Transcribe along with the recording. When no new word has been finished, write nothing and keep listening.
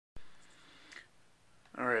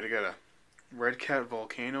Alright, I got a Redcat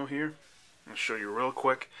Volcano here. I'll show you real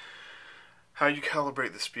quick how you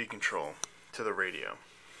calibrate the speed control to the radio.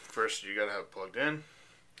 First, you gotta have it plugged in.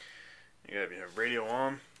 You gotta have radio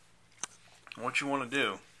on. And what you want to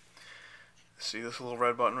do, see this little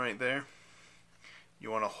red button right there?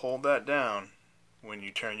 You want to hold that down when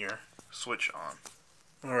you turn your switch on.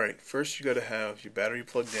 Alright, first you gotta have your battery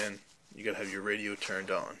plugged in. You gotta have your radio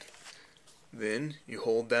turned on. Then you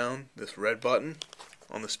hold down this red button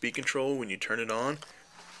on the speed control when you turn it on.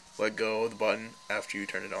 Let go of the button after you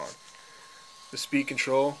turn it on. The speed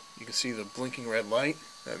control, you can see the blinking red light.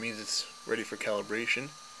 That means it's ready for calibration.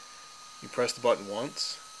 You press the button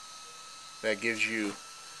once. That gives you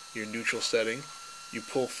your neutral setting. You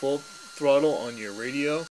pull full throttle on your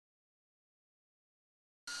radio.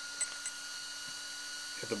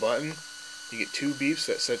 Hit the button. You get 2 beeps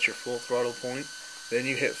that set your full throttle point. Then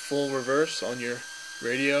you hit full reverse on your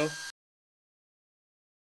radio.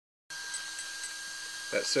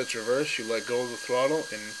 That sets reverse. You let go of the throttle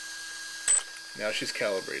and now she's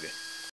calibrated.